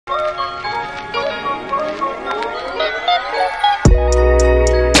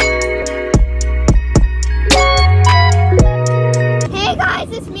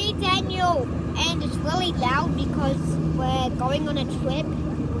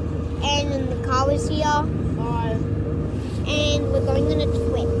and the car was here. Hi. And we're going on a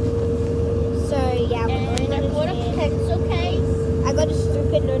trip. So yeah, we're going on a trip. A pencil case. I got a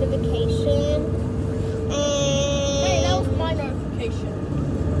stupid notification. Hey, that And was my notification.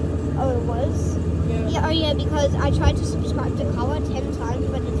 oh, it was? Yeah. Yeah, oh yeah, because I tried to subscribe to Cara 10 times,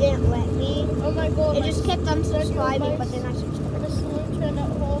 but it didn't let me. Oh my god. It just kept unsubscribing, but then I subscribed. The slime turned out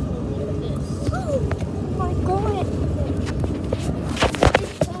horrible. Look at this. Oh my god.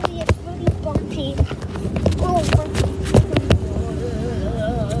 It's really bumpy. Oh my.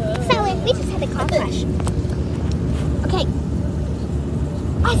 Sally, we just had a car crash. Okay.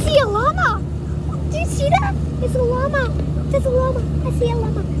 I see a llama. Do you see that? There's a llama. There's a llama. I see a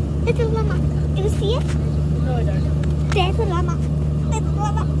llama. There's a llama. Do you see it? No, I don't. There's a llama. There's a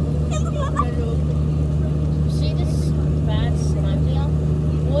llama. There's a llama. See this bad slime here?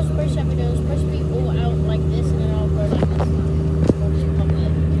 It was supposed to be all out like this, and then I'll go like this.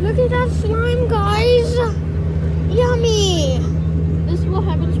 Look at that slime, guys. Yummy. This is what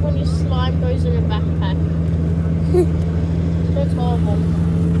happens when your slime goes in a backpack. That's horrible.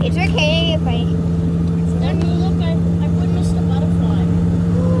 It's okay if I... Then look, I witnessed a butterfly.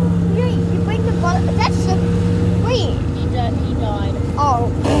 You bring the butterfly. That's the... Wait. He died. Oh.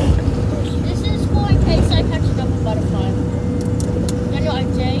 This is for in case I catch another butterfly. Daniel, I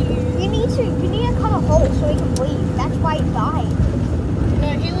dare you. You need to cut a hole so he can breathe. That's why he died. No,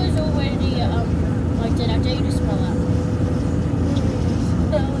 he was already like dead. I dare you to spell that.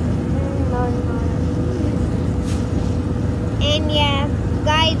 No. And yeah,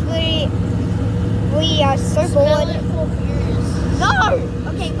 guys, we are so Spell bored. it for viewers. No.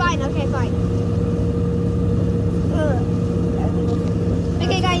 Okay, fine. Ugh.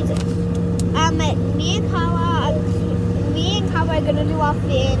 Okay, guys. Me and Cara are gonna do our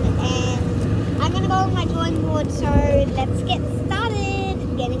thing, and I'm gonna go on my drawing board. So let's get started.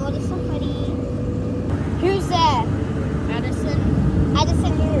 Getting all the stuff ready. Who's there? Addison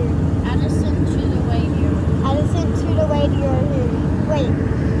Who? to the radio. Addison to the radio who? Wait.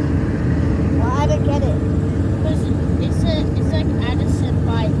 Well, I don't get it. Because it's like Addison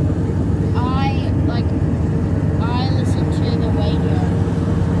by I listen to the radio.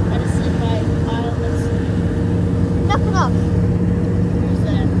 Addison by I listen. Knock it off. Who's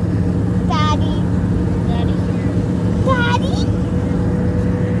that? Daddy. Daddy here. Daddy?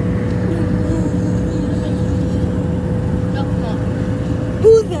 Knock him off.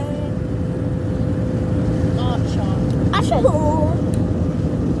 Who's there? Archer. Usher.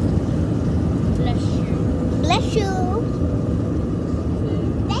 Bless you. Bless you.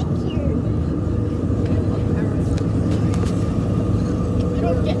 Thank you. You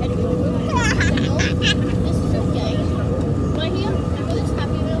don't get anyone. This is okay. Right here, I've got this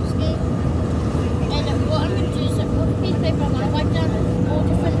Happy Meals game. And what I'm going to do is with a piece of paper, I'm going to write down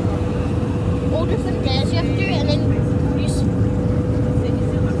all different days you have to do, and then you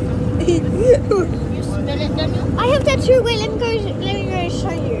spell it, Daniel. I have that too. Wait, let me go show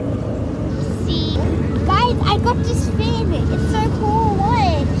you. See, guys, I got this fin. It's so cool.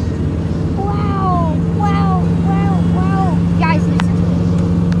 What? Wow. Guys, listen to me.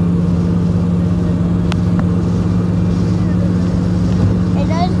 It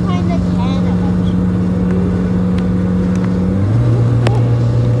does kind of tan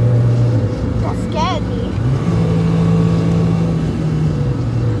that scared me.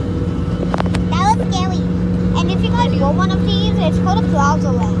 That was scary. And if you guys want one of these, it's called a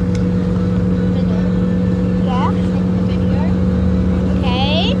plaza lamp. Yeah?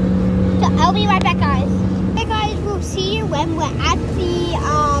 Okay. So I'll be right back, guys. Okay, guys, we'll see you when we're at the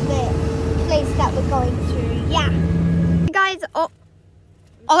place that we're going to. Yeah. Hey guys,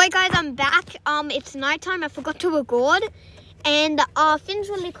 alright guys, I'm back. It's nighttime. I forgot to record. And our fin's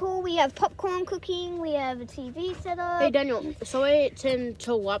really cool. We have popcorn cooking. We have a TV set up. Hey Daniel, sorry to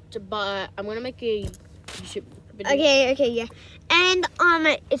interrupt, but I'm gonna make a YouTube video. Okay, yeah. And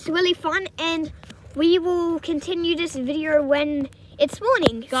it's really fun, and we will continue this video when it's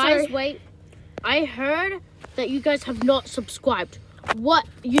morning. Guys, so, wait. I heard that you guys have not subscribed. What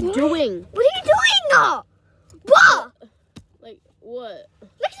are you doing? What are you doing? What? Like, what?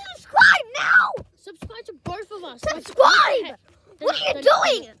 Let's subscribe now! Subscribe to both of us. Subscribe! What are you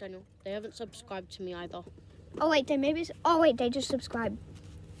doing? Daniel, they haven't subscribed to me either. Oh wait, they just subscribed.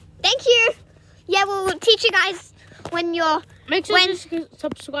 Thank you. Yeah, we'll teach you guys when you're. Make sure to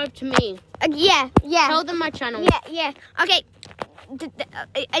subscribe to me. Yeah. Tell them my channel. Yeah. Okay.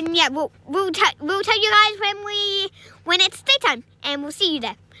 And yeah, we'll tell you guys when it's daytime, and we'll see you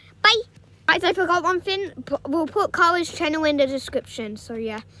there. Bye. Guys, I forgot one thing. We'll put Cara's channel in the description. So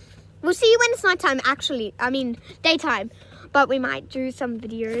yeah, we'll see you when it's nighttime. Actually, I mean daytime. but we might do some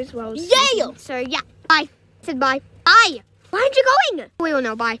videos while Yeah. sleeping. So yeah, bye. I said bye. Bye. Where aren't you going? We all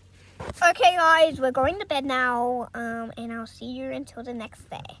know. Bye. Okay, guys, we're going to bed now, and I'll see you until the next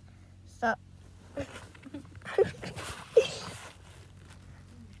day. So,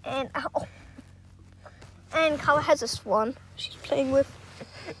 and Cara has a swan she's playing with.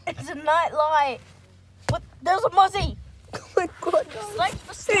 It's a nightlight. What? There's a muzzy. Oh my god! Thanks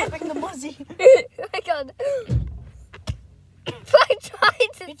for stabbing the muzzy. Oh my god! I tried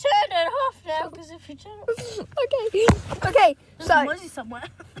to. You turn it off now, because if you turn it off, Okay. there's So, a muzzy somewhere.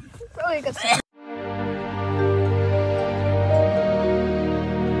 probably good stuff.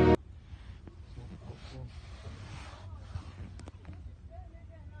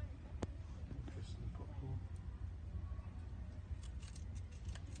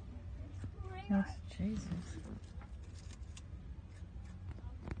 Oh, Jesus.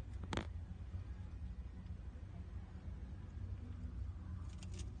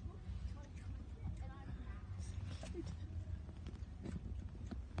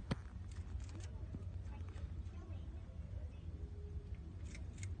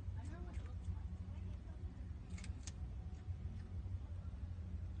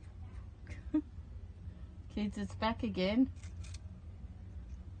 Kids, it's back again.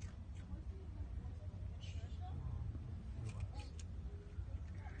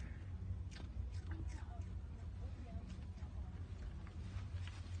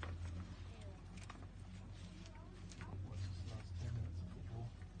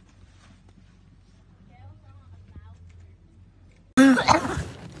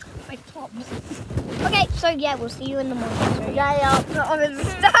 Okay, so yeah, we'll see you in the morning. So, Yeah.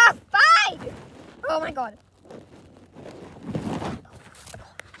 Stop! Bye! Oh my god.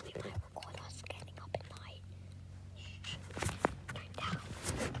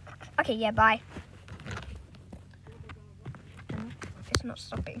 Okay, yeah, bye. It's not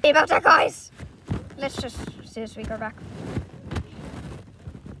stopping. Hey about that, guys! Let's just seriously go back.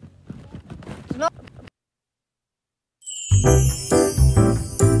 It's not.